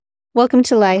Welcome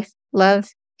to Life,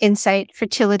 Love, Insight,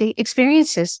 Fertility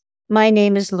Experiences. My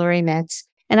name is Lori Metz,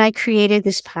 and I created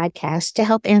this podcast to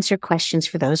help answer questions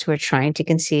for those who are trying to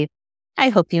conceive. I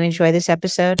hope you enjoy this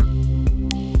episode.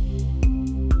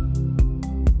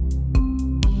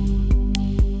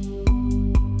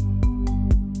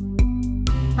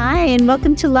 Hi, and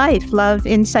welcome to Life, Love,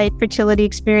 Insight, Fertility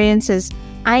Experiences.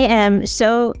 I am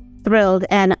so thrilled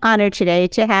and honored today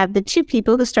to have the two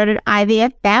people who started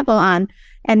IVF Babble on.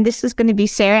 And this is going to be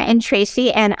Sara and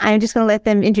Tracy, and I'm just going to let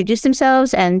them introduce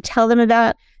themselves and tell them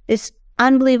about this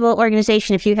unbelievable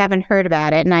organization if you haven't heard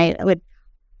about it. And I would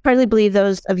hardly believe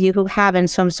those of you who haven't,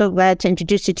 so I'm so glad to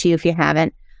introduce it to you if you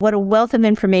haven't. What a wealth of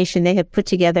information they have put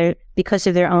together because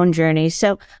of their own journeys.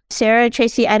 So Sara,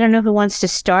 Tracy, I don't know who wants to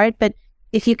start, but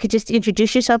if you could just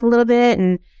introduce yourself a little bit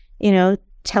and,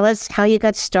 tell us how you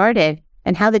got started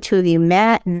and how the two of you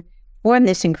met and formed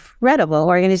this incredible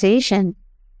organization.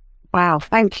 Wow.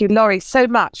 Thank you, Lori, so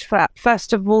much for,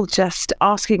 first of all, just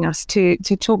asking us to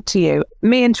talk to you.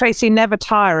 Me and Tracy never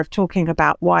tire of talking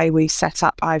about why we set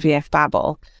up IVF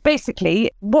Babble.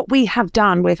 Basically, what we have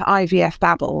done with IVF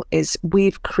Babble is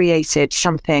we've created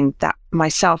something that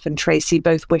myself and Tracy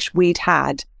both wish we'd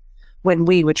had when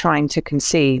we were trying to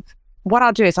conceive. What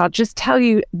I'll do is I'll just tell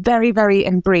you very, very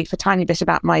in brief a tiny bit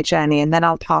about my journey, and then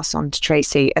I'll pass on to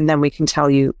Tracy, and then we can tell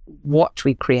you what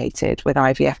we created with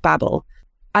IVF Babble.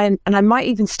 And I might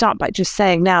even start by just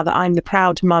saying now that I'm the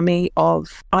proud mummy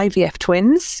of IVF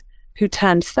twins who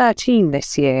turned 13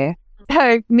 this year.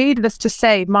 So needless to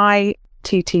say, my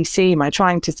TTC, my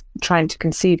trying to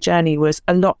conceive journey was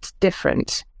a lot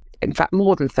different. In fact,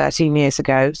 more than 13 years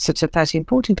ago, so to 13,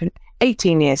 14,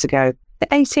 18 years ago.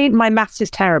 18, my maths is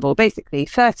terrible. Basically,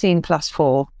 13 plus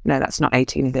 4. No, that's not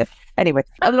 18, is it? Anyway,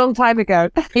 a long time ago.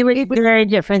 It was very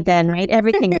different then, right?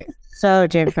 Everything is so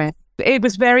different. It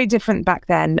was very different back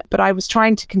then, but I was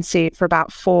trying to conceive for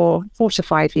about four to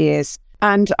 5 years.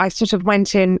 And I sort of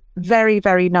went in very,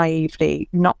 very naively,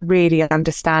 not really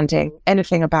understanding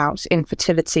anything about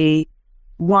infertility,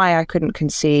 why I couldn't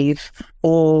conceive,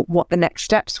 or what the next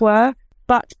steps were.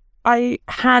 But I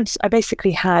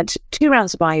basically had 2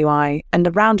 rounds of IUI and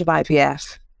a round of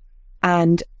IVF,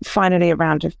 and finally a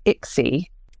round of ICSI.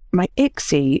 My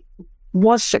ICSI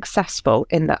was successful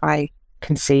in that I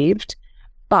conceived,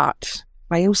 but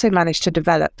I also managed to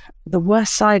develop the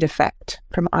worst side effect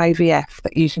from IVF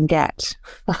that you can get,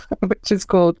 which is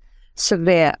called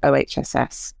severe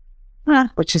OHSS,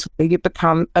 which is where you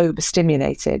become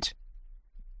overstimulated.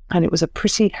 And it was a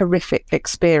pretty horrific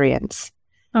experience.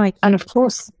 And of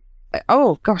course,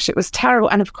 oh gosh, it was terrible.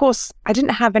 And of course, I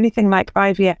didn't have anything like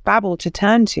IVF Babble to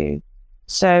turn to.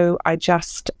 So I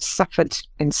just suffered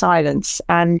in silence.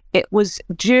 And it was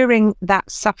during that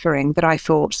suffering that I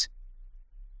thought,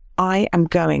 I am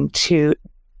going to,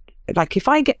 if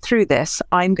I get through this,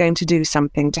 I'm going to do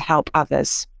something to help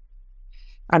others.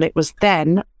 And it was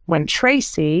then when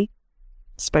Tracy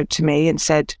spoke to me and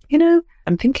said,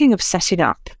 I'm thinking of setting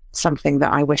up something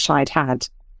that I wish I'd had.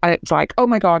 And it's like, oh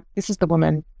my God, this is the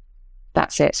woman.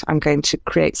 That's it. I'm going to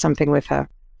create something with her.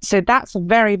 So that's a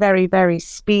very, very, very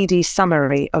speedy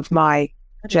summary of my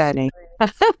journey.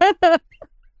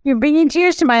 You're bringing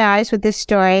tears to my eyes with this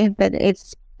story, but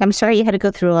I'm sorry you had to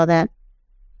go through all that.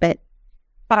 But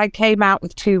I came out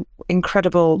with 2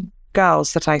 incredible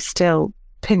girls that I still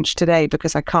pinch today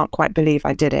because I can't quite believe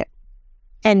I did it.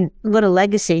 And what a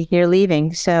legacy you're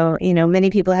leaving. So, many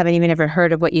people haven't even ever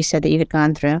heard of what you said that you had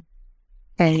gone through.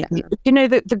 And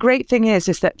the great thing is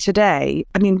that today,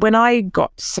 when I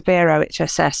got severe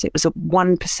OHSS, it was a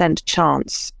 1%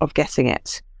 chance of getting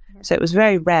it. So it was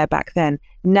very rare back then.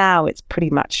 Now it's pretty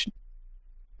much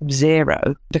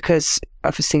 0 because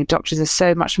obviously doctors are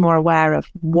so much more aware of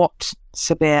what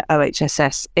severe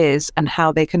OHSS is and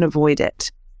how they can avoid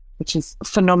it, which is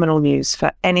phenomenal news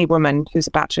for any woman who's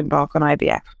about to embark on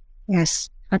IVF. Yes,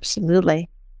 absolutely.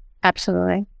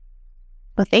 Absolutely.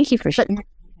 Well, thank you for sharing.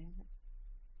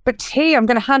 But T, I'm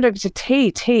going to hand over to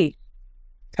T. T,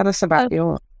 tell us about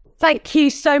your... Thank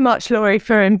you so much, Lori,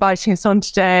 for inviting us on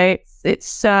today.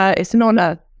 It's an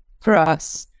honour for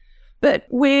us. But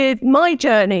with my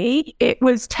journey, it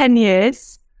was 10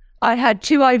 years. I had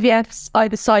 2 IVFs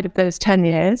either side of those 10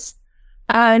 years.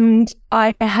 And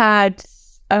I had,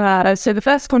 so the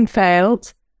first one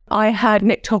failed. I had an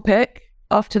ectopic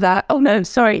after that. Oh no,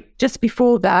 sorry, just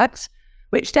before that,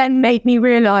 which then made me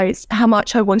realise how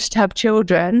much I wanted to have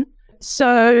children.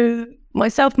 So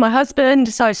myself and my husband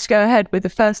decided to go ahead with the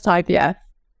first IVF.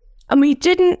 And we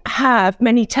didn't have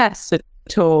many tests at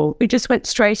all. We just went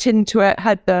straight into it,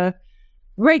 had the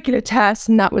regular tests,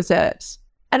 and that was it.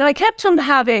 And I kept on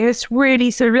having this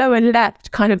really sort of lower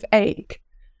left kind of ache.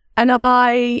 And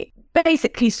I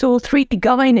basically saw 3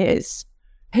 gynaes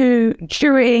who,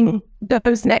 during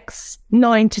those next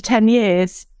 9 to 10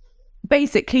 years,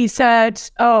 basically said,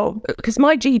 oh, because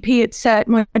my GP had said,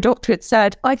 my doctor had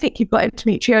said, I think you've got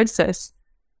endometriosis.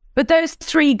 But those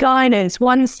 3 gynaes,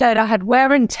 one said I had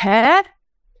wear and tear.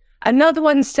 Another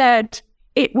one said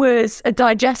it was a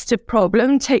digestive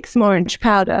problem, take some orange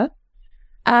powder.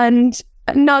 And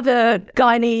another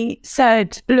gynae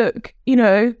said, look,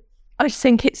 I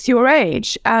think it's your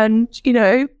age and,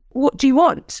 what do you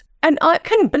want? And I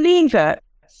couldn't believe it.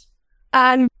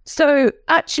 And so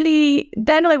actually,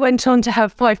 then I went on to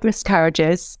have 5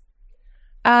 miscarriages.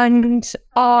 And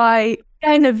I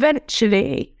then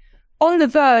eventually, on the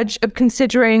verge of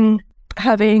considering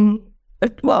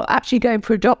actually going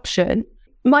for adoption,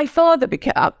 my father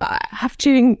I have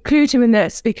to include him in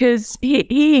this because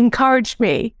he encouraged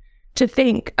me to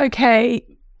think, okay,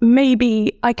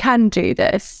 maybe I can do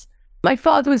this. My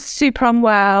father was super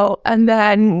unwell and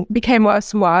then became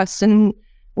worse and worse. And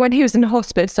when he was in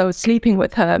hospice, I was sleeping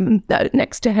with him,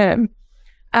 next to him.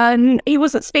 And he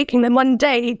wasn't speaking. Then one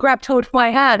day he grabbed hold of my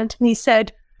hand and he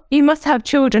said, you must have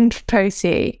children,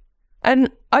 Tracy. And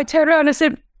I turned around and I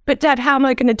said, but Dad, how am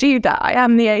I going to do that? I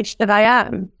am the age that I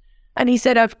am. And he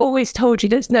said, I've always told you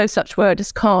there's no such word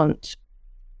as can't.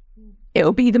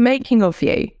 It'll be the making of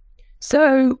you.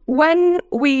 So when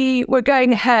we were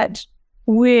going ahead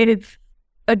with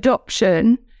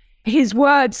adoption, his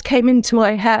words came into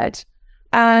my head.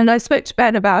 And I spoke to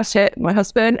Ben about it, my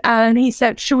husband, and he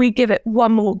said, should we give it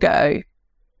one more go?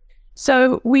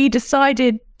 So we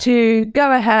decided to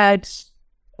go ahead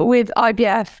with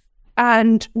IVF,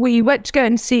 and we went to go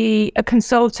and see a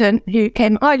consultant who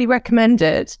came highly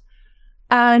recommended.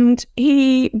 And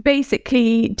he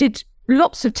basically did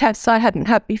lots of tests I hadn't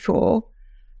had before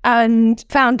and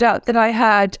found out that I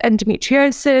had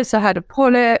endometriosis, I had a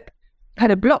polyp, I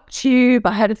had a blocked tube,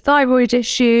 I had a thyroid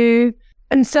issue.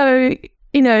 And so,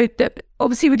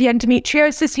 obviously with the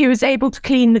endometriosis, he was able to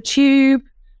clean the tube,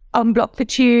 unblock the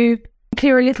tube,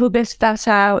 clear a little bit of that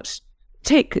out,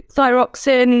 take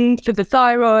thyroxine for the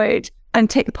thyroid, and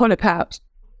take the polyp out.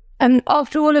 And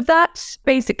after all of that,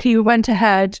 basically we went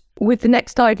ahead with the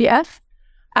next IVF.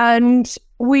 And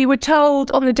we were told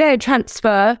on the day of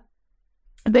transfer,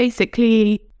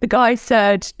 basically the guy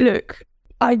said, look,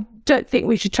 I don't think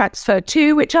we should transfer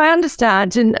 2, which I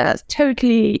understand, and that's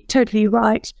totally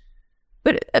right.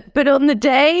 But on the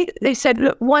day, they said,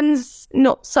 look, one's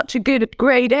not such a good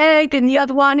grade egg and the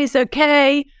other one is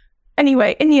okay.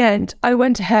 Anyway, in the end, I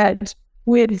went ahead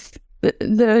with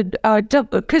the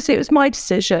double, because it was my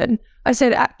decision. I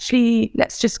said, actually,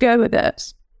 let's just go with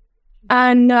it.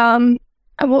 And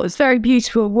what was very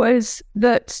beautiful was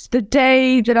that the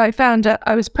day that I found out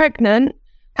I was pregnant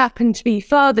happened to be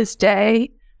Father's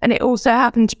Day, and it also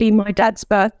happened to be my dad's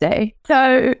birthday.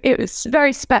 So it was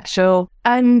very special.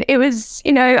 And it was,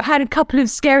 I had a couple of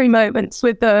scary moments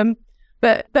with them,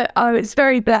 but I was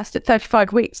very blessed at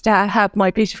 35 weeks to have my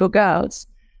beautiful girls.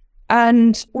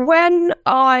 And when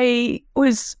I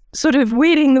was sort of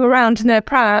wheeling them around in their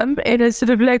pram in a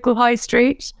sort of local high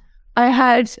street, I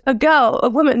had a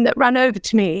woman that ran over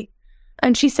to me,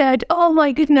 and she said, oh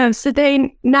my goodness, are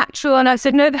they natural? And I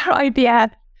said, no, they're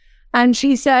IVF. And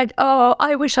she said, oh,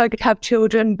 I wish I could have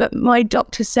children, but my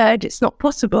doctor said it's not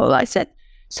possible. I said,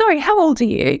 sorry, how old are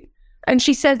you? And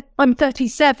she said, I'm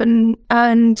 37,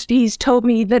 and he's told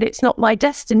me that it's not my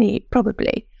destiny,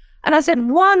 probably. And I said,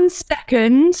 1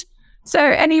 second. So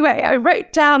anyway, I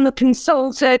wrote down the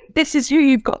consultant, this is who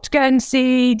you've got to go and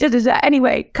see,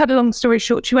 Anyway, cut a long story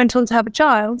short, she went on to have a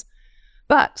child.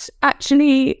 But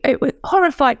actually, it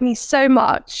horrified me so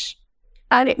much.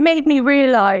 And it made me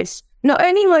realize not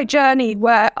only my journey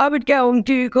where I would go on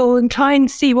Google and try and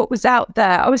see what was out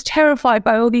there, I was terrified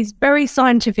by all these very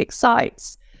scientific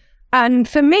sites. And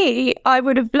for me, I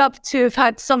would have loved to have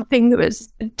had something that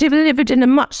was delivered in a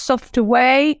much softer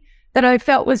way that I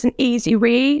felt was an easy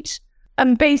read.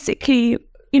 And basically,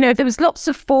 there was lots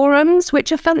of forums,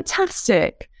 which are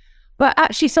fantastic. But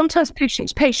actually, sometimes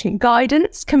patient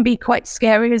guidance can be quite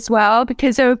scary as well,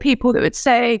 because there were people that would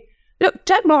say, look,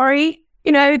 don't worry,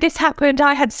 this happened,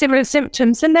 I had similar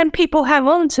symptoms. And then people hang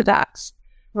on to that.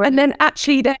 Right. And then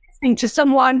actually they're listening to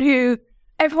someone who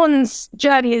everyone's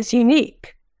journey is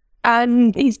unique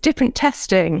and needs different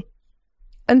testing.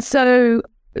 And so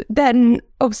then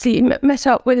obviously met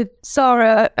up with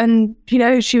Sara, and,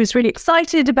 she was really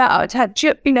excited about, had,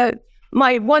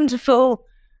 my wonderful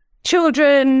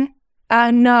children.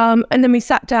 And then we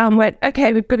sat down and went,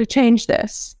 okay, we've got to change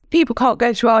this. People can't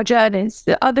go through our journeys.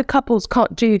 The other couples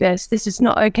can't do this. This is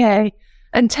not okay.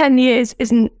 And 10 years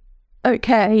isn't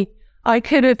okay. I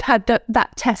could have had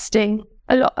that testing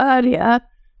a lot earlier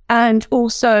and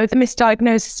also the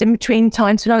misdiagnosis in between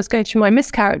times when I was going through my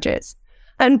miscarriages.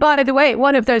 And by the way,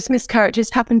 one of those miscarriages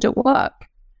happened at work.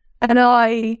 And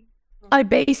I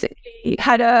basically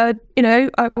had I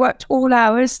worked all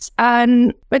hours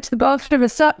and went to the bathroom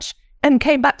as such and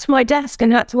came back to my desk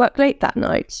and had to work late that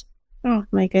night. Oh,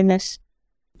 my goodness.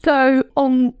 So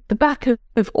on the back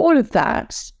of all of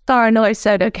that, Sara and I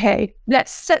said, okay,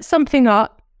 let's set something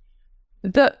up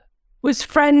that was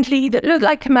friendly, that looked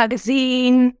like a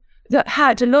magazine, that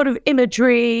had a lot of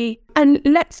imagery, and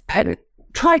let's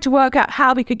try to work out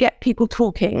how we could get people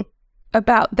talking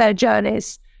about their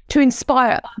journeys to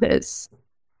inspire others.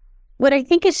 What I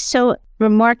think is so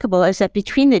remarkable is that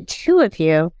between the two of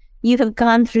you, you have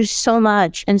gone through so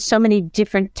much and so many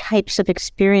different types of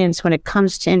experience when it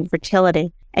comes to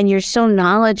infertility. And you're so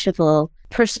knowledgeable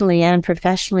personally and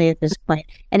professionally at this point.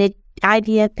 And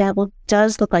IVF Babble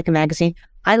does look like a magazine.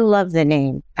 I love the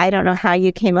name. I don't know how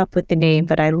you came up with the name,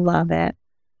 but I love it.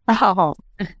 Oh,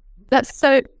 that's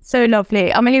so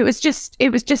lovely. I mean, it was just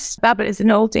Babble is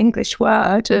an old English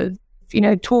word of,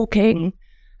 talking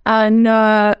and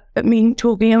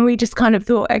talking. And we just kind of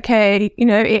thought, okay,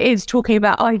 it is talking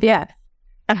about IVF.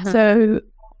 Uh-huh. So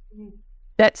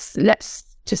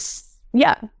let's just,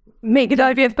 make it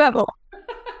IVF Babble.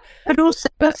 But also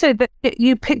that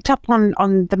you picked up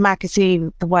on the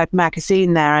magazine, the word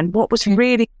magazine there. And what was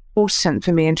really important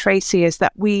for me and Tracy is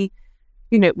that we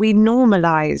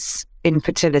normalize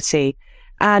infertility.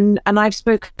 And I've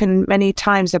spoken many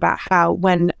times about how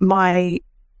when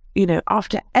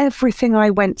after everything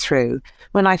I went through,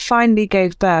 when I finally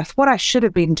gave birth, what I should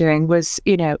have been doing was,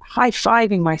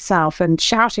 high-fiving myself and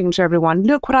shouting to everyone,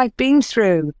 look what I've been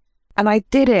through. And I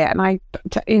did it.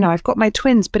 And I've got my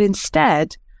twins. But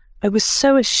instead, I was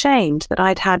so ashamed that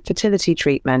I'd had fertility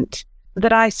treatment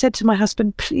that I said to my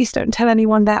husband, please don't tell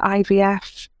anyone they're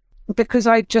IVF, because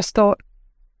I just thought,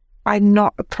 I'm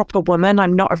not a proper woman.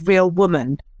 I'm not a real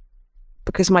woman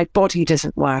because my body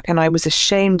doesn't work. And I was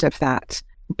ashamed of that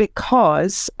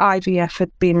because IVF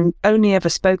had been only ever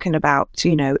spoken about,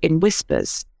 in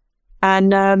whispers.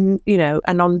 And,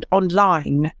 and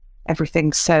online,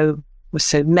 everything was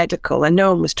so medical and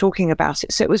no one was talking about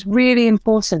it. So it was really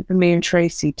important for me and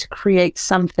Tracy to create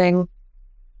something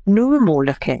normal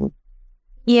looking.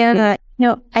 Yeah,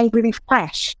 really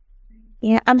fresh.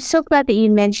 Yeah, I'm so glad that you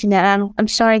mentioned that. I'm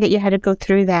sorry that you had to go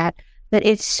through that, but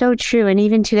it's so true. And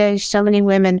even today, so many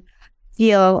women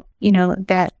feel,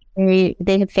 that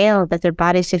they have failed, that their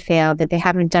bodies have failed, that they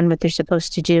haven't done what they're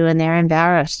supposed to do, and they're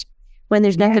embarrassed. When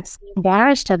there's nothing to be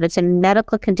embarrassed of, it's a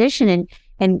medical condition.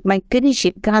 And my goodness,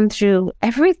 you've gone through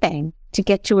everything to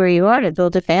get to where you are to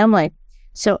build a family.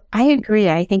 So I agree.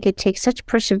 I think it takes such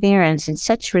perseverance and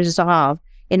such resolve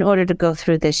in order to go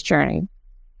through this journey.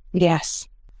 Yes.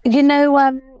 I've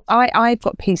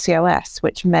got PCOS,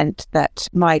 which meant that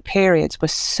my periods were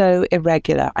so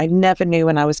irregular. I never knew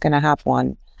when I was going to have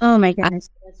one. Oh my goodness.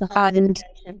 That's a hard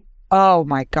intention. Oh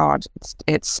my God.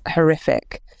 It's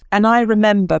horrific. And I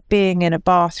remember being in a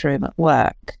bathroom at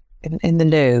work in the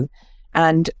loo,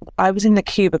 and I was in the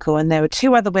cubicle and there were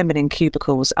two other women in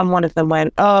cubicles, and one of them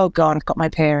went, oh God, I've got my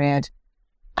period.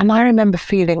 And I remember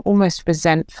feeling almost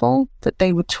resentful that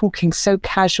they were talking so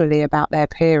casually about their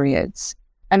periods.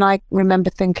 And I remember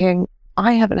thinking,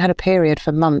 I haven't had a period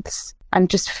for months, and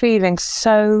just feeling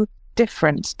so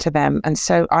different to them and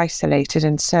so isolated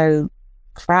and so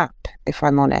crap, if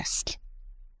I'm honest.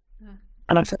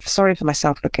 And I'm sorry for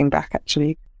myself looking back,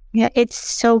 actually. Yeah, it's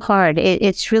so hard.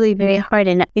 It's really very hard.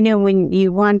 And, when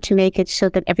you want to make it so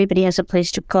that everybody has a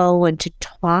place to go and to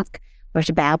talk or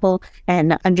to babble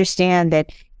and understand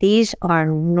that these are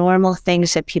normal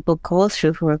things that people go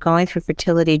through who are going through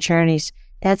fertility journeys,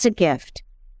 that's a gift.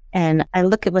 And I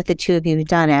look at what the two of you have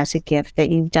done as a gift that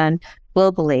you've done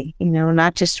globally,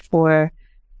 not just for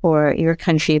your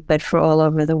country, but for all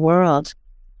over the world.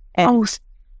 And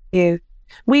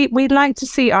We'd like to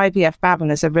see IVF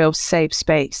Babble as a real safe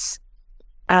space,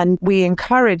 and we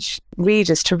encourage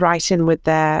readers to write in with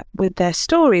their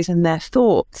stories and their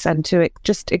thoughts, and to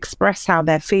just express how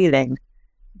they're feeling.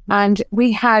 And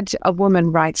we had a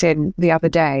woman write in the other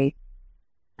day,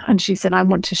 and she said, I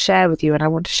want to share with you, and I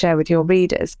want to share with your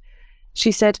readers.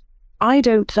 She said, I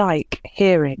don't like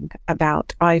hearing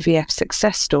about IVF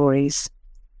success stories,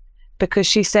 because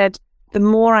she said, the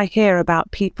more I hear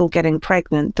about people getting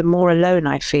pregnant, the more alone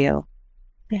I feel.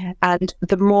 Yeah. And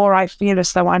the more I feel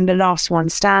as though I'm the last one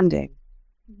standing.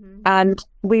 Mm-hmm. And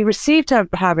we received her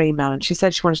email, and she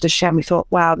said she wanted to share. And we thought,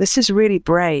 wow, this is really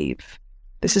brave.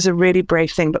 This is a really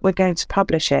brave thing, but we're going to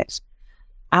publish it.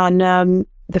 And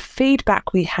the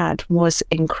feedback we had was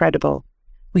incredible.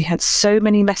 We had so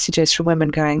many messages from women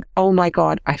going, oh my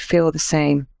God, I feel the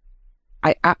same.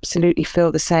 I absolutely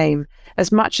feel the same.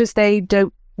 As much as they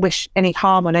don't wish any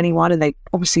harm on anyone, and they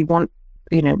obviously want,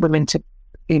 women to,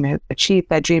 achieve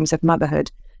their dreams of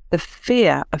motherhood, the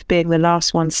fear of being the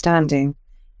last one standing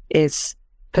is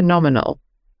phenomenal.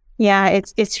 Yeah,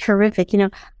 it's horrific.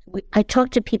 I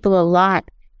talk to people a lot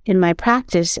in my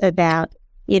practice about,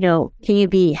 can you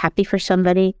be happy for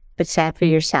somebody but sad for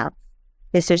yourself?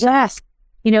 Is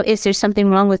there something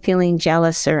wrong with feeling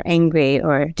jealous or angry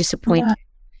or disappointed?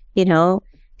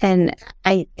 And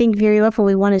I think very often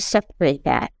we want to separate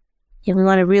that. We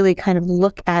want to really kind of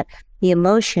look at the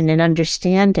emotion and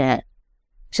understand it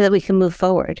so that we can move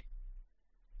forward.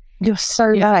 You're so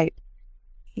right.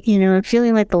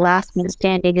 Feeling like the last one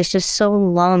standing is just so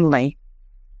lonely.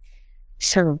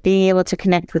 So being able to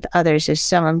connect with others is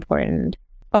so important.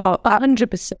 Oh,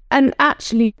 100%. And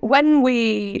actually, when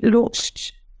we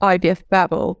launched IVF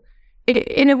Babble,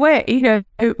 in a way,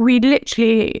 we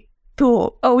literally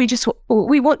thought,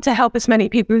 we want to help as many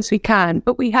people as we can,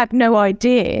 but we had no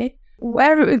idea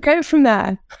where it would go from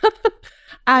there.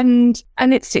 and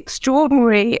it's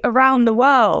extraordinary around the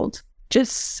world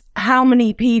just how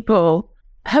many people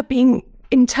have been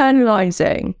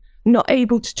internalizing, not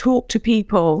able to talk to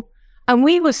people. And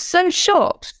we were so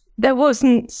shocked there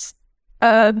wasn't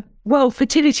a World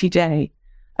Fertility Day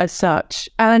as such.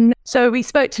 And so we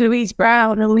spoke to Louise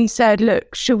Brown and we said,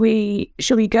 look, shall we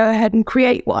go ahead and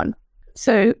create one?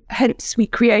 So hence we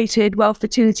created World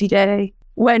Fertility Day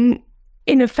when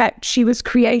in effect she was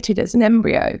created as an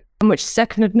embryo, which is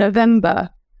 2nd of November.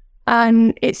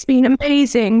 And it's been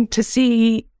amazing to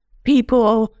see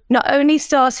people not only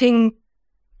starting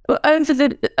over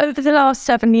the last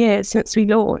 7 years since we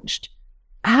launched,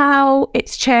 how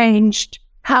it's changed,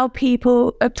 how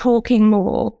people are talking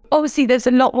more. Obviously, there's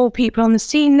a lot more people on the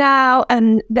scene now,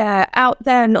 and they're out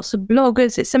there, and lots of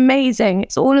bloggers. It's amazing.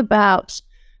 It's all about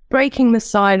breaking the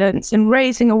silence and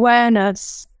raising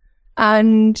awareness.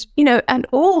 And, and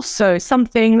also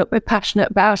something that we're passionate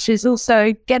about is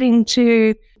also getting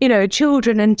to,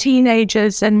 children and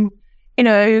teenagers and,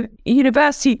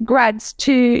 university grads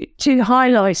to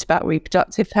highlight about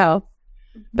reproductive health.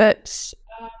 But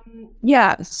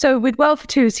so with World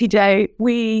Fertility Day,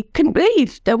 we couldn't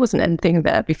believe there wasn't anything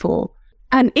there before.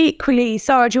 And equally,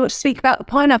 Sara, do you want to speak about the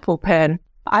pineapple pin?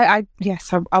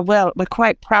 Yes, I will. We're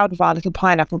quite proud of our little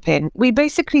pineapple pin. We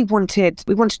basically wanted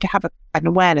to have an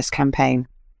awareness campaign.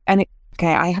 And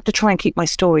I have to try and keep my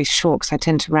stories short because I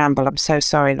tend to ramble. I'm so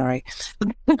sorry, Laurie.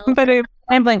 But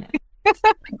rambling.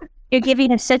 You're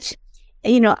giving us such,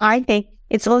 I think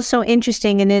it's also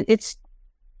interesting, and it's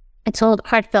all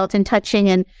heartfelt and touching,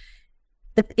 and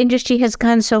the industry has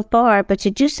gone so far, but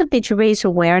to do something to raise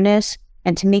awareness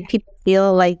and to make people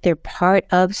feel like they're part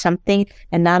of something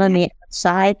and not on the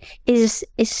outside is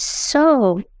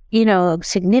so,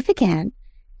 significant.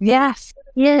 Yes.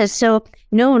 Yeah. So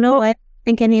no, I don't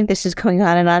think any of this is going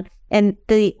on and on. And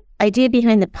the idea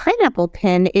behind the pineapple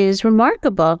pin is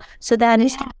remarkable. So that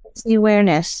is the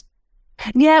awareness.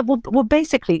 Yeah. Well,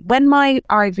 basically, when my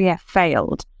IVF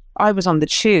failed, I was on the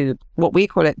tube, what we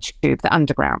call it tube, the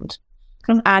underground.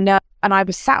 And I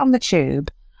was sat on the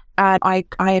tube, and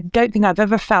I don't think I've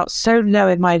ever felt so low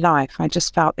in my life. I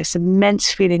just felt this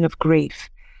immense feeling of grief.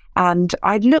 And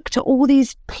I looked at all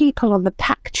these people on the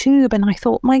packed tube and I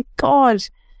thought, my God,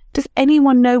 does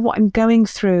anyone know what I'm going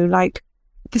through? Like,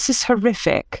 this is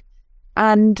horrific.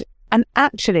 And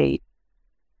actually,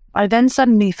 I then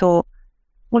suddenly thought,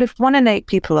 well, if 1 in 8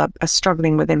 people are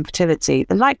struggling with infertility,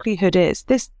 the likelihood is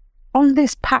on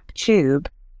this packed tube,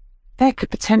 there could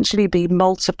potentially be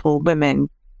multiple women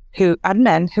and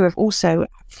men who have also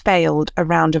failed a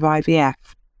round of IVF.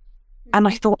 And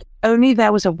I thought only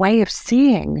there was a way of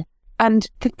seeing. And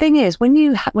the thing is, when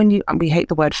you we hate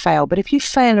the word fail, but if you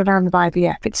fail a round of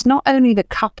IVF, it's not only the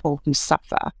couple who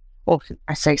suffer, or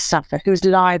I say suffer, whose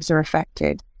lives are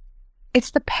affected.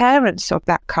 It's the parents of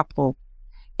that couple.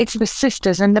 It's the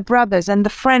sisters and the brothers and the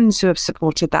friends who have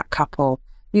supported that couple.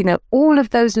 All of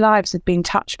those lives have been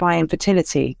touched by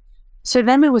infertility. So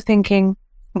then we were thinking,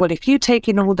 well, if you take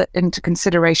into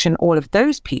consideration all of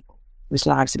those people whose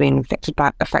lives have been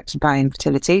affected by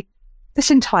infertility,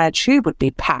 this entire tube would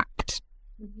be packed.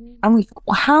 Mm-hmm. And we thought,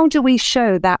 well, how do we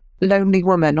show that lonely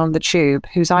woman on the tube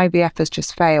whose IVF has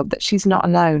just failed that she's not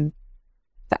alone?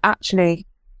 That actually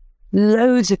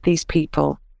loads of these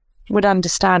people would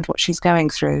understand what she's going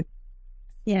through.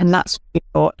 Yes. And that's what we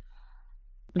thought.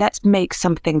 Let's make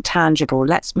something tangible.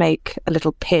 Let's make a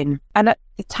little pin. And at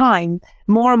the time,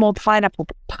 more and more pineapple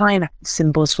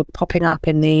symbols were popping up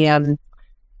in the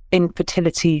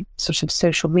infertility sort of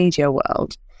social media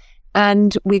world.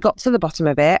 And we got to the bottom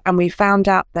of it, and we found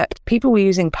out that people were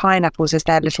using pineapples as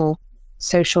their little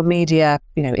social media,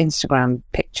 Instagram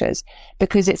pictures,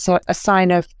 because it's a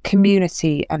sign of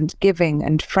community and giving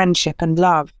and friendship and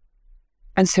love.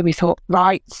 And so we thought,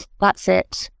 right, that's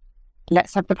it.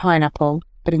 Let's have the pineapple,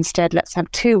 but instead let's have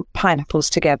 2 pineapples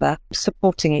together,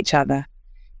 supporting each other.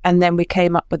 And then we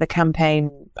came up with a campaign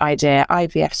idea,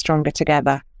 IVF Stronger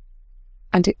Together.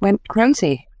 And it went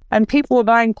crazy. And people were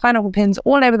buying pineapple pins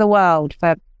all over the world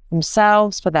for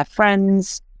themselves, for their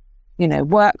friends.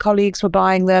 Work colleagues were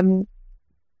buying them.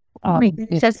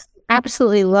 That's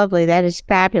absolutely lovely. That is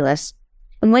fabulous.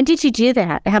 And when did you do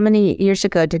that? How many years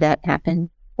ago did that happen?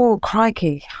 Oh,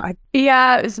 crikey.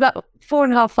 Yeah, it was about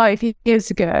 4.5, 5 years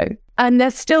ago. And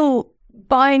they're still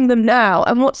buying them now.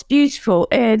 And what's beautiful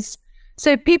is,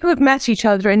 so people have met each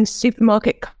other in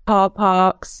supermarket car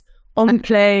parks, on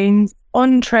planes,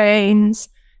 on trains.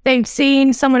 They've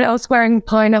seen someone else wearing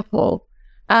pineapple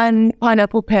and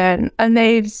pineapple pin, and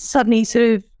they've suddenly sort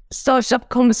of started up a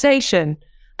conversation.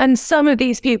 And some of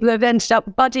these people have ended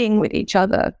up buddying with each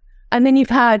other. And then you've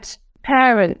had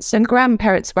parents and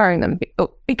grandparents wearing them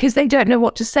because they don't know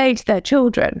what to say to their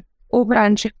children or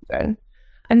grandchildren.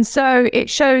 And so it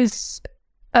shows,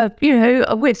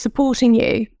 we're supporting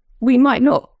you. We might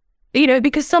not,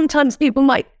 because sometimes people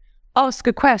might ask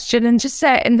a question and just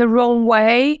say it in the wrong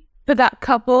way for that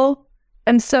couple.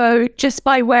 And so just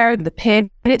by wearing the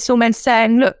pin, it's almost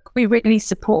saying, look, we really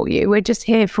support you. We're just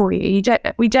here for you.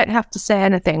 We don't have to say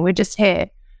anything. We're just here.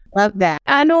 Love that.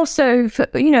 And also,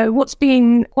 what's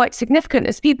been quite significant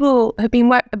is people have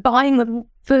been buying them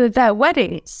for their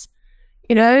weddings,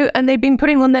 and they've been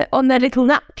putting on their little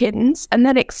napkins and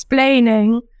then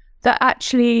explaining that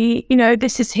actually,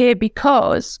 this is here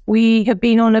because we have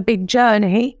been on a big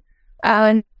journey,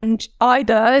 and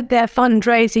either they're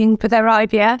fundraising for their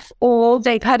IVF or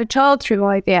they've had a child through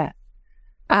IVF,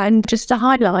 and just to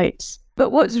highlight.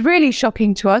 But what's really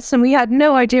shocking to us, and we had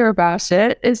no idea about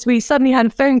it, is we suddenly had a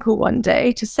phone call one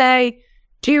day to say,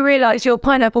 do you realise your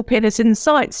pineapple pin is in the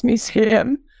Science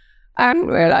Museum? And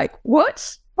we're like,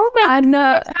 what? Oh, and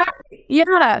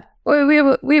yeah,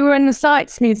 we were in the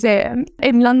Science Museum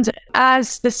in London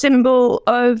as the symbol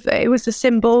of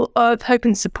hope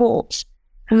and support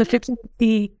from the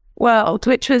fertility world,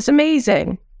 which was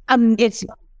amazing. It's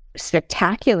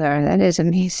spectacular. That is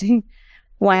amazing.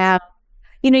 Wow.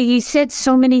 You said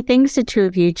so many things, the two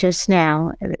of you, just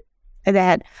now,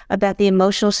 that about the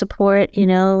emotional support,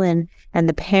 and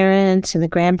the parents and the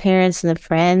grandparents and the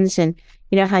friends, and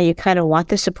how you kind of want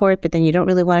the support, but then you don't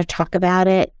really want to talk about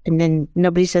it, and then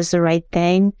nobody says the right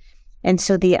thing. And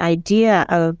so the idea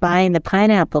of buying the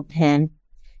pineapple pin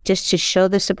just to show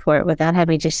the support without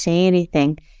having to say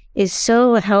anything is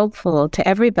so helpful to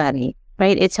everybody,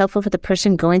 right? It's helpful for the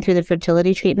person going through the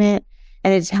fertility treatment,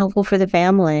 and it's helpful for the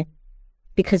family.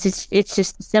 Because it's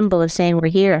just a symbol of saying we're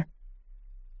here.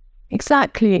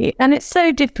 Exactly. And it's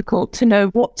so difficult to know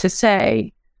what to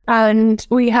say. And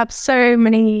we have so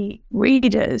many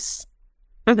readers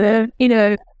that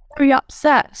are, very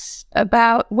upset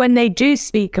about when they do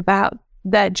speak about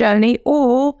their journey,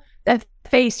 or they're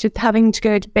faced with having to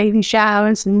go to baby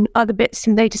showers and other bits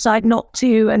and they decide not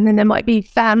to. And then there might be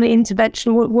family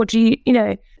intervention. What do you,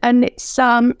 and it's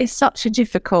such a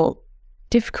difficult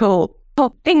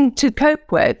thing to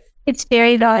cope with. It's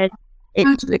very hard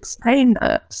to explain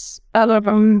that.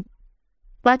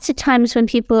 Lots of times when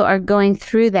people are going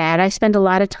through that, I spend a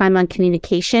lot of time on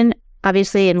communication,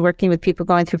 obviously, and working with people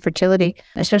going through fertility,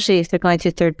 especially if they're going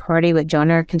through third party with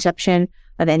donor conception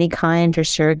of any kind or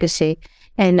surrogacy.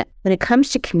 And when it comes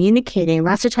to communicating,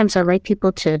 lots of times I write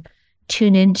people to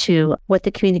tune into what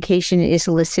the communication is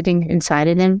eliciting inside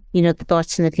of them, the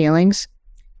thoughts and the feelings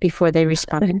before they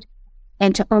respond.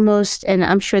 And to almost, and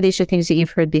I'm sure these are things that you've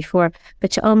heard before,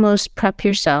 but to almost prep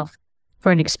yourself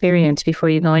for an experience before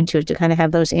you go into it, to kind of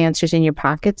have those answers in your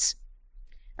pockets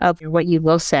of what you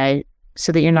will say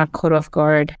so that you're not caught off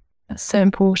guard. That's so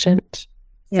important.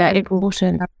 Yeah,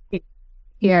 important.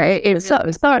 Yeah.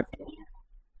 So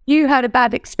you had a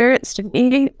bad experience, didn't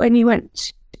you, when you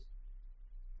went?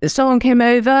 Someone came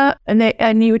over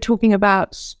and you were talking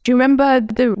about, do you remember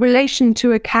the relation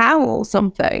to a cow or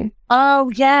something?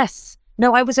 Oh, yes.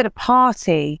 No, I was at a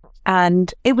party,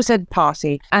 and it was a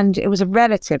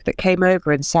relative that came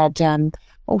over and said,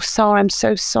 oh, Sara, I'm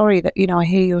so sorry that, I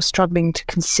hear you're struggling to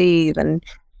conceive. And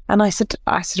I said,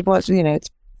 well, it's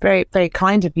very, very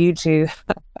kind of you to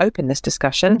open this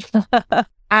discussion.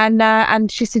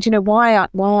 and she said, why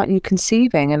aren't you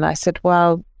conceiving? And I said,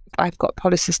 well, I've got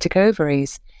polycystic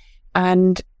ovaries.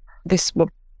 And this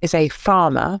is a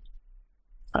farmer,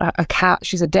 a cow.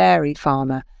 She's a dairy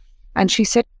farmer. And she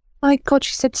said, my God,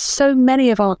 she said, so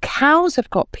many of our cows have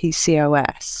got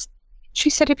PCOS. She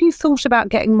said, have you thought about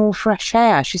getting more fresh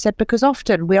air? She said, because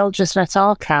often we'll just let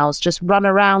our cows just run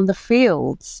around the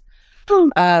fields.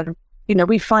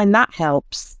 We find that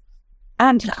helps.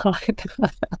 And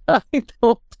I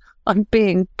thought I'm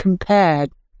being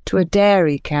compared to a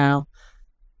dairy cow.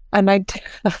 And I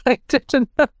didn't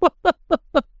know.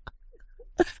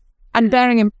 And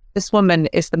bearing in mind, this woman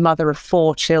is the mother of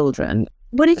 4 children.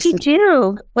 What did you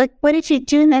do? What did you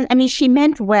do? I mean, she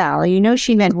meant well.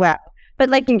 She meant well. But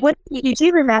what did you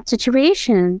do in that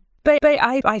situation? But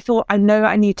I thought, I know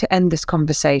I need to end this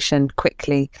conversation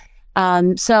quickly.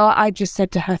 So I just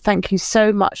said to her, thank you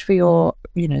so much for your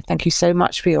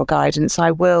guidance.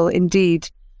 I will indeed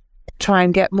try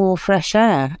and get more fresh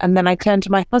air. And then I turned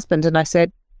to my husband and I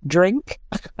said, drink?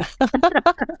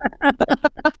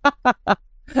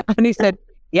 And he said,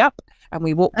 yep. And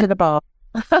we walked to the bar.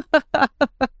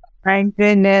 My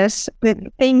goodness.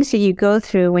 The things that you go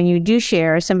through when you do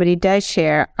share, or somebody does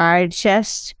share, are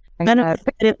just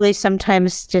unavoidably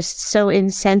sometimes just so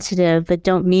insensitive, but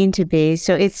don't mean to be.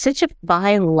 So it's such a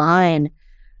fine line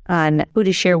on who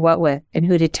to share what with and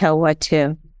who to tell what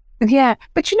to. Yeah.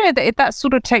 But that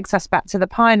sort of takes us back to the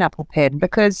pineapple pin,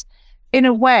 because in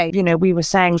a way, we were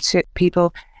saying to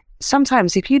people,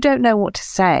 sometimes if you don't know what to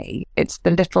say, it's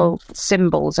the little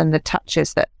symbols and the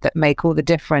touches that make all the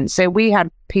difference. So we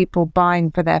had people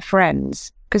buying for their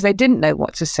friends because they didn't know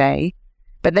what to say,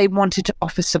 but they wanted to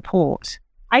offer support.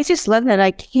 I just love that.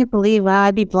 I can't believe,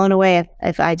 I'd be blown away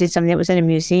if I did something that was in a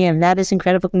museum. That is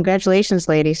incredible. Congratulations,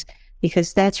 ladies,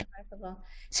 because that's remarkable.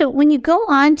 So when you go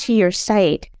onto your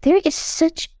site, there is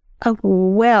such a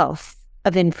wealth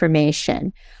of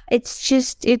information. It's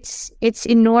just, it's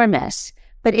enormous.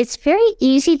 But it's very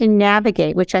easy to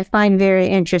navigate, which I find very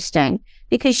interesting,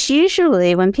 because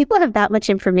usually when people have that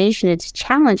much information, it's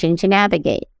challenging to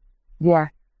navigate. Yeah.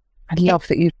 I love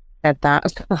that you said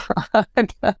that.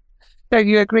 So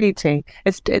you agree, T?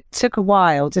 It took a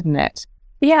while, didn't it?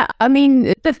 Yeah. I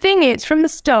mean, the thing is, from the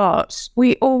start,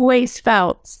 we always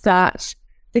felt that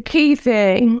the key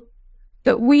thing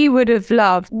that we would have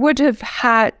loved would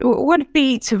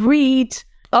be to read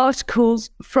articles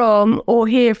from or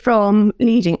hear from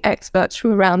leading experts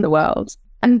from around the world.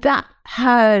 And that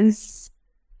has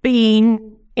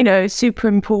been, super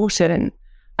important.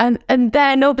 And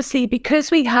then obviously,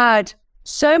 because we had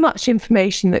so much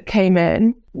information that came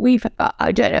in,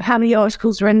 I don't know how many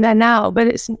articles are in there now, but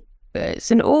it's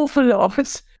an awful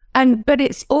lot. But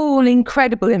it's all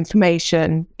incredible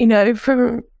information,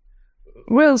 from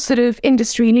real sort of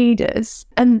industry leaders.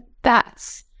 And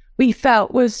we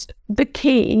felt was the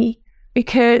key,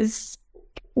 because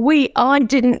my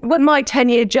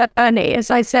 10-year journey, as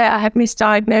I say, I had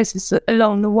misdiagnosis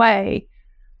along the way.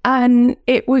 And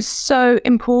it was so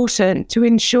important to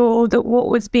ensure that what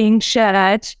was being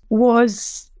shared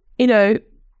was, the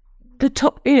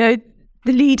top, the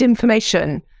lead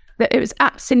information, that it was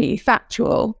absolutely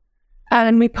factual.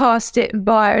 And we passed it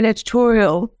via an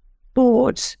editorial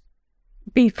board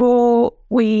before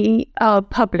we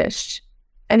published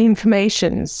any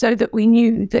information, so that we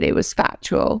knew that it was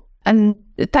factual. And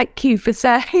thank you for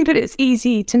saying that it's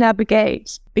easy to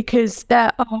navigate, because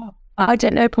there are, I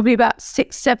don't know, probably about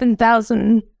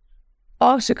 7,000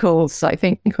 articles, I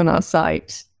think, on our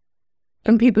site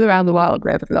from people around the world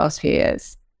over the last few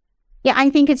years. Yeah, I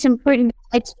think it's important.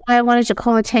 I wanted to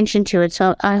call attention to it,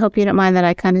 so I hope you don't mind that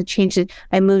I kind of changed it.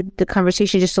 I moved the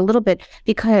conversation just a little bit,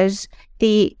 because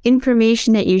the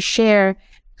information that you share,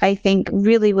 I think,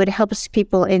 really would help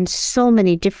people in so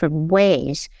many different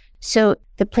ways. So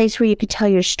the place where you could tell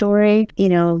your story,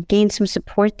 gain some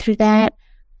support through that.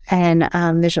 And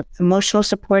there's emotional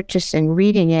support just in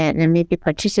reading it and maybe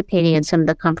participating in some of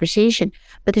the conversation.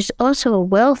 But there's also a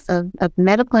wealth of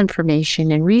medical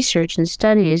information and research and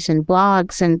studies and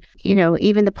blogs and,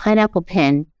 even the pineapple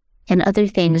pin and other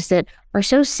things that are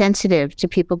so sensitive to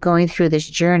people going through this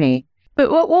journey. But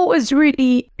what was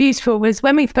really beautiful was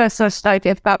when we first started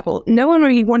IVF Babble, no one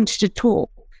really wanted to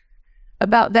talk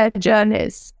about their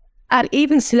journeys. And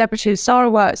even celebrities, Sara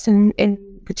works in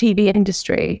the TV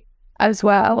industry as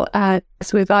well as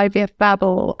with IVF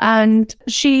Babble. And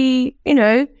she,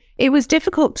 it was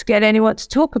difficult to get anyone to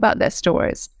talk about their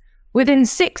stories. Within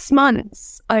 6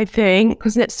 months, I think,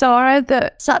 wasn't it, Sara,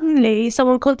 that suddenly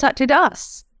someone contacted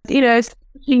us,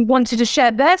 she wanted to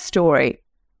share their story.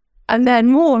 And then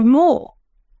more and more.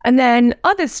 And then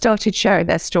others started sharing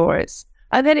their stories.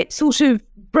 And then it sort of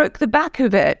broke the back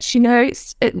of it,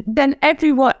 then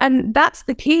everyone, and that's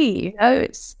the key,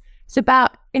 it's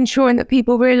about ensuring that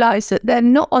people realize that they're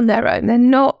not on their own. They're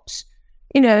not,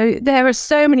 there are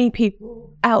so many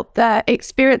people out there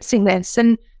experiencing this.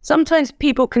 And sometimes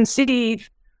people conceive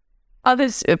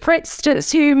others, for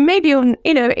instance, who maybe on,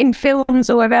 in films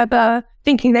or whatever,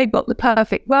 thinking they've got the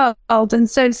perfect world. And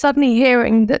so suddenly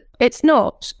hearing that it's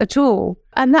not at all.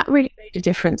 And that really made a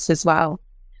difference as well.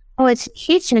 Oh, it's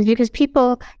huge because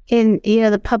people in,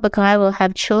 the public eye will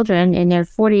have children in their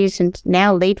 40s and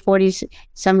now late 40s,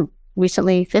 some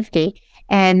recently 50.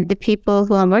 And the people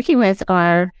who I'm working with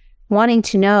are wanting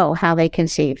to know how they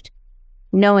conceived,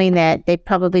 knowing that they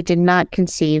probably did not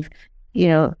conceive,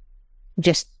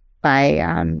 just by,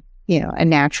 a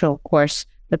natural course,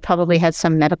 but probably had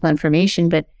some medical information.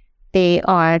 But they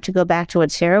are, to go back to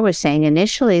what Sara was saying,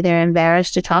 initially, they're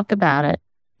embarrassed to talk about it.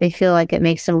 They feel like it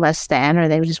makes them less than, or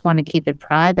they just want to keep it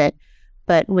private.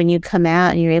 But when you come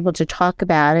out and you're able to talk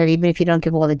about it, even if you don't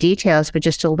give all the details, but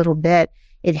just a little bit,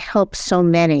 it helps so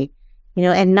many,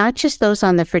 and not just those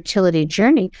on the fertility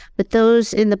journey, but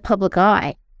those in the public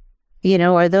eye,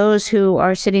 or those who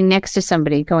are sitting next to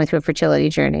somebody going through a fertility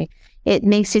journey. It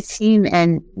makes it seem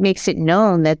and makes it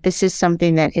known that this is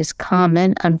something that is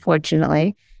common,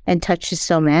 unfortunately, and touches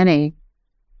so many.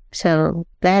 So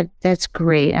that's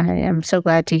great. I am so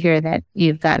glad to hear that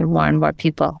you've gotten more and more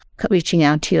people reaching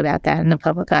out to you about that in the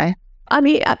public eye. I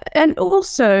mean, and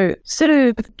also sort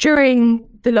of during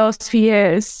the last few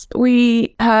years,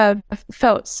 we have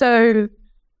felt so,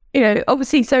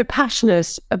 obviously so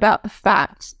passionate about the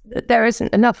fact that there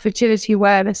isn't enough fertility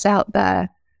awareness out there,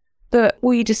 that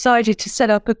we decided to set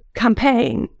up a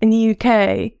campaign in the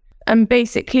UK and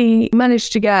basically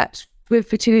managed to get, with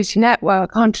Fertility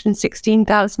Network,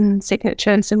 116,000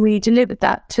 signatures, and we delivered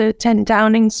that to 10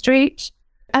 Downing Street.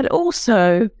 And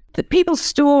also, the people's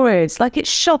stories, it's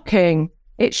shocking,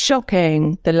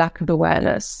 the lack of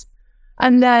awareness.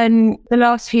 And then the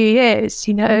last few years,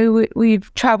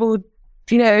 we've travelled,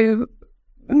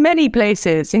 many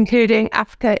places, including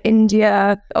Africa,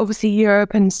 India, obviously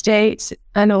Europe and States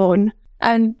and on.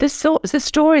 And the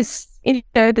stories,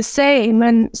 the same,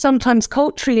 and sometimes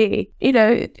culturally,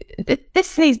 there's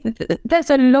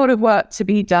a lot of work to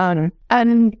be done.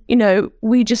 And,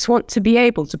 we just want to be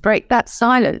able to break that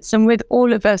silence. And with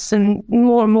all of us and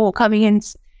more coming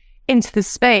into the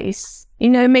space,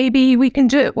 maybe we can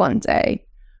do it one day.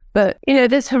 But,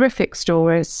 there's horrific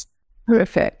stories,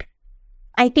 horrific.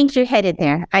 I think you're headed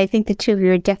there. I think the two of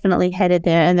you are definitely headed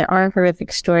there. And there are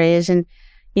horrific stories, and,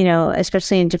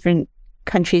 especially in different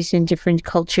countries and different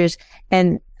cultures.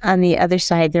 And on the other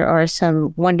side, there are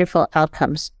some wonderful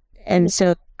outcomes. And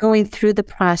so going through the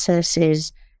process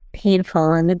is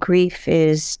painful, and the grief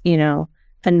is,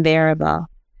 unbearable.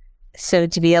 So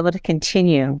to be able to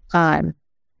continue on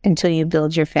until you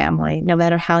build your family, no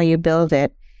matter how you build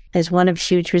it, is one of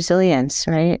huge resilience,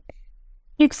 right?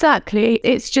 Exactly.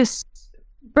 It's just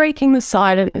breaking the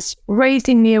silence,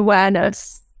 raising the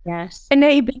awareness, yes,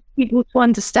 enabling people to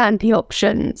understand the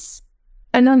options,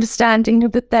 and understanding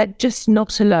that they're just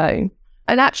not alone.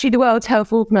 And actually, the World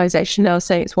Health Organization now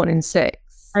say it's 1 in 6.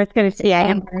 I was going to say, I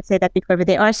am going to say that before, but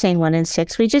they are saying 1 in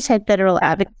 6. We just had Federal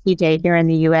Advocacy Day here in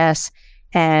the U.S.,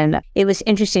 and it was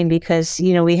interesting because,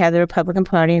 we have the Republican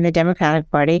Party and the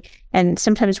Democratic Party, and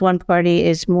sometimes one party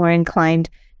is more inclined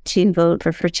to vote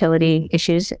for fertility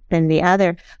issues than the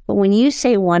other. But when you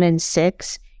say 1 in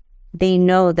 6, they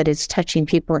know that it's touching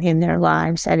people in their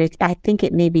lives. And I think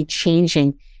it may be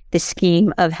changing the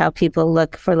scheme of how people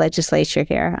look for legislature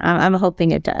here. I'm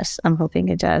hoping it does.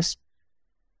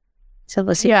 So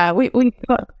we'll see. Yeah, we've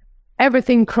got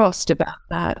everything crossed about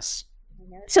that.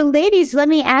 So ladies, let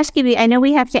me ask you, I know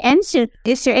we have to end soon.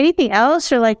 Is there anything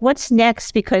else, or what's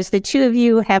next? Because the two of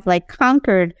you have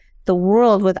conquered the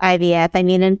world with IVF. I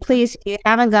mean, and please, if you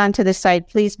haven't gone to the site,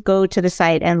 please go to the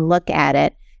site and look at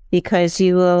it, because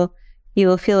you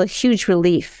will feel a huge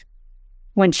relief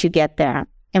once you get there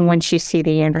and once you see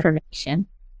the information.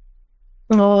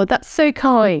 Oh, that's so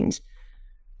kind.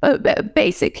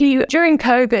 Basically, during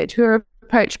COVID, we were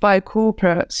approached by a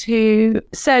corporate who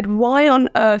said, why on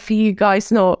earth are you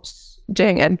guys not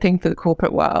doing anything for the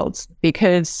corporate world?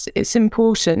 Because it's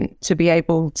important to be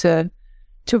able to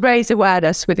raise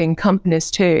awareness within companies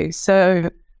too. So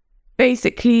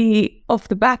basically, off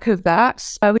the back of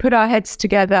that, we put our heads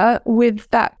together with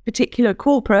that particular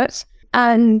corporate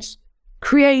and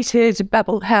created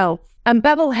Babble Health. And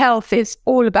Babble Health is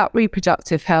all about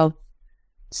reproductive health.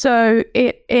 So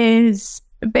it is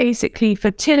basically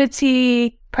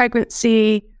fertility,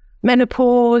 pregnancy,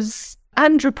 menopause,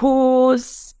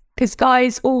 andropause, because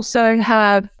guys also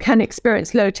can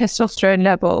experience low testosterone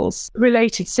levels,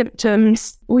 related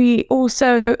symptoms. We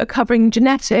also are covering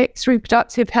genetics,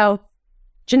 reproductive health,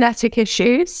 genetic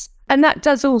issues. And that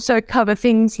does also cover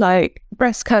things like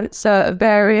breast cancer,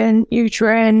 ovarian,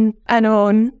 uterine,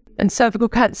 and cervical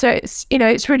cancer.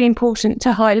 It's really important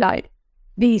to highlight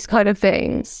these kind of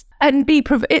things and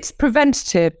it's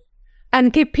preventative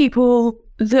and give people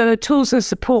the tools and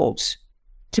support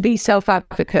to be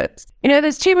self-advocates.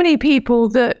 There's too many people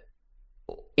that,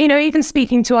 even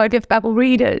speaking to IVF Babble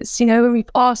readers, when we've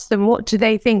asked them what do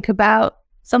they think about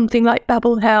something like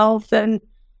Babble Health and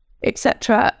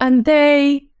etc., and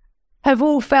they have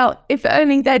all felt if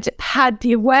only they'd had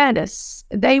the awareness,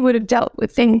 they would have dealt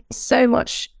with things so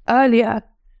much earlier.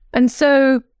 And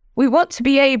so we want to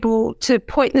be able to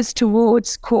point this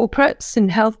towards corporates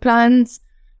and health plans,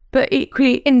 but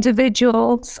equally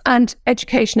individuals and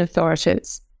education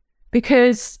authorities,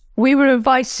 because we were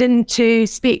invited to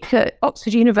speak at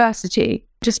Oxford University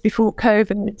just before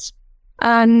COVID.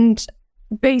 And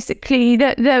basically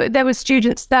there were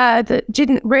students there that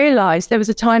didn't realise there was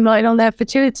a timeline on their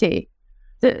fertility,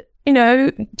 that,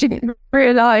 didn't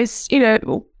realise,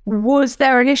 was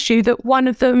there an issue that one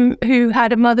of them who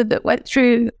had a mother that went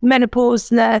through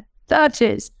menopause in their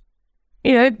 30s,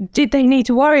 did they need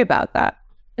to worry about that?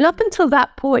 And up until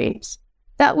that point,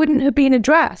 that wouldn't have been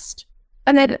addressed.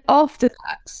 And then after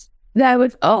that, there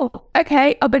was, oh,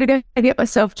 okay, I better go get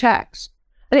myself checked.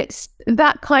 And it's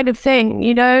that kind of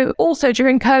thing, Also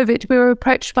during COVID, we were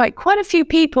approached by quite a few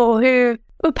people who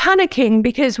were panicking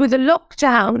because with the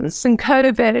lockdowns and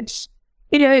COVID,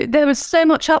 there was so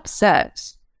much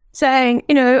upset saying,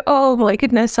 oh my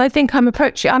goodness, I think I'm in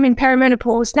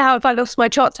perimenopause. Now, if I lost my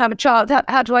chance to have a child,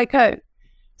 how do I cope?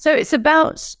 So it's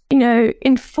about,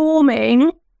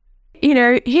 informing,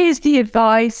 here's the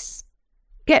advice,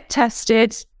 get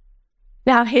tested.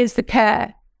 Now here's the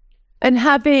care, and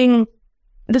having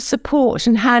the support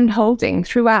and hand-holding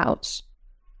throughout.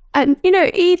 And,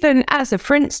 even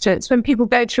for instance, when people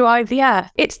go through IVF,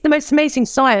 it's the most amazing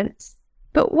science.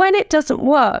 But when it doesn't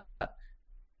work,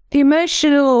 the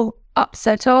emotional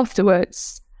upset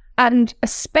afterwards and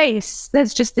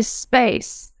there's just this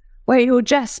space where you're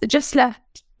just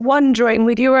left wondering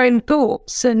with your own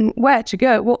thoughts and where to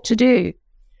go, what to do.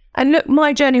 And look,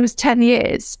 my journey was 10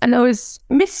 years and I was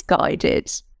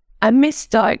misguided and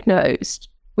misdiagnosed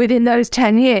within those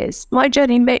 10 years. My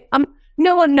journey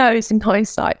no one knows in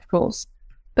hindsight, of course,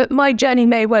 but my journey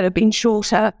may well have been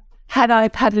shorter had I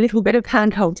had a little bit of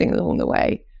hand-holding along the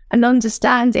way and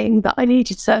understanding that I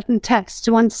needed certain tests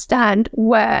to understand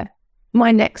where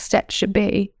my next step should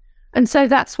be. And so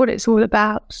that's what it's all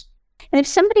about. And if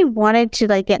somebody wanted to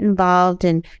get involved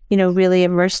and, really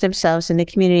immerse themselves in the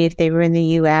community, if they were in the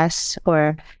US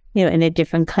or, in a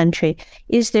different country,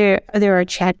 are there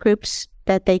chat groups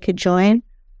that they could join?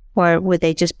 Or would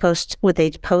they just post?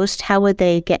 How would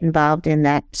they get involved in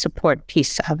that support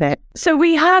piece of it? So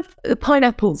we have the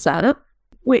Pineapples app,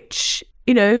 which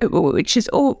is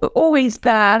always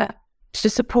there to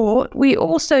support. We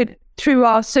also, through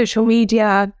our social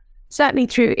media, certainly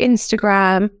through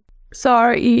Instagram,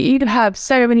 Sara, you have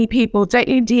so many people, don't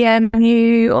you, DM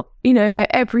you,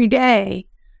 every day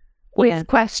with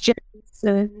questions.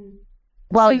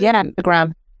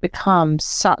 Instagram becomes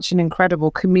such an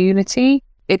incredible community.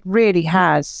 It really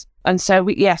has. And so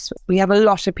we have a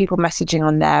lot of people messaging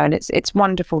on there, and it's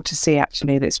wonderful to see,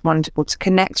 actually. It's wonderful to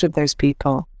connect with those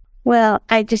people. Well,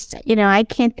 I just, I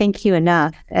can't thank you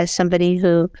enough as somebody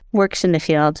who works in the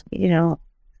field,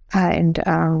 and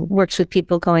works with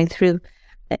people going through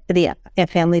the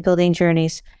family building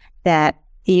journeys, that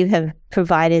you have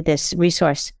provided this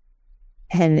resource.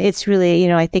 And it's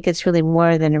really, I think it's really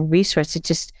more than a resource. It's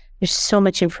just, there's so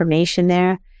much information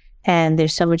there and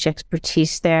there's so much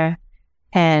expertise there.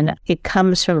 And it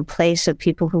comes from a place of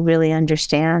people who really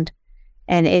understand.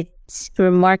 And it's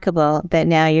remarkable that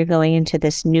now you're going into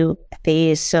this new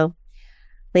phase. So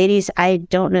ladies, I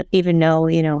don't even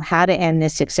know, how to end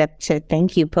this except to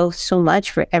thank you both so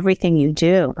much for everything you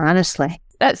do, honestly.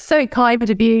 That's so kind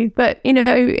of you. But,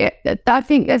 I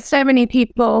think there's so many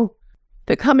people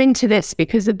that come into this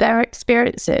because of their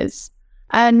experiences.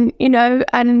 And,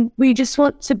 and we just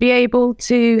want to be able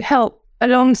to help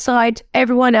alongside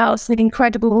everyone else in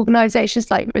incredible organizations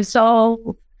like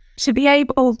Resolve, to be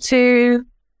able to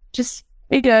just,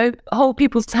 hold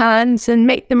people's hands and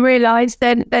make them realize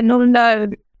they're not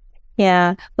alone.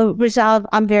 Yeah. Well, Resolve,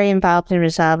 I'm very involved in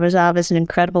Resolve. Resolve is an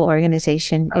incredible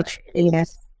organization. It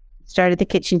started the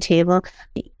kitchen table,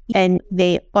 and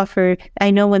they offer, I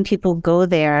know when people go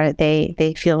there,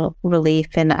 they feel relief.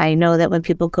 And I know that when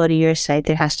people go to your site,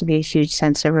 there has to be a huge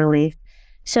sense of relief.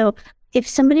 So if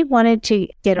somebody wanted to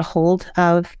get a hold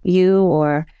of you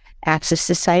or access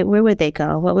the site, where would they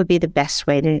go? What would be the best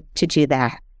way to do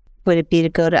that? Would it be to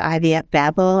go to IVF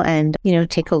Babble and,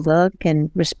 take a look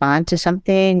and respond to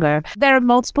something? Or there are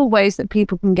multiple ways that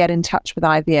people can get in touch with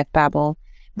IVF Babble.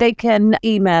 They can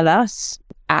email us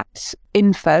at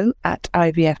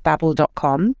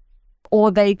info@ivfbabble.com, or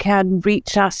they can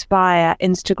reach us via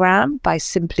Instagram by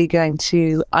simply going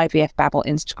to IVF Babble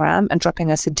Instagram and dropping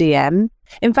us a DM.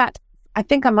 In fact, I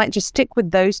think I might just stick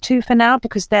with those two for now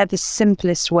because they're the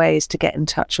simplest ways to get in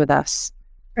touch with us.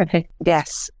 Okay.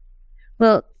 Yes.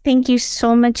 Well, thank you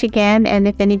so much again. And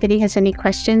if anybody has any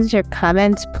questions or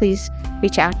comments, please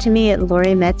reach out to me at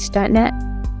lauriemetz.net.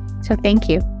 So thank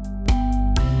you.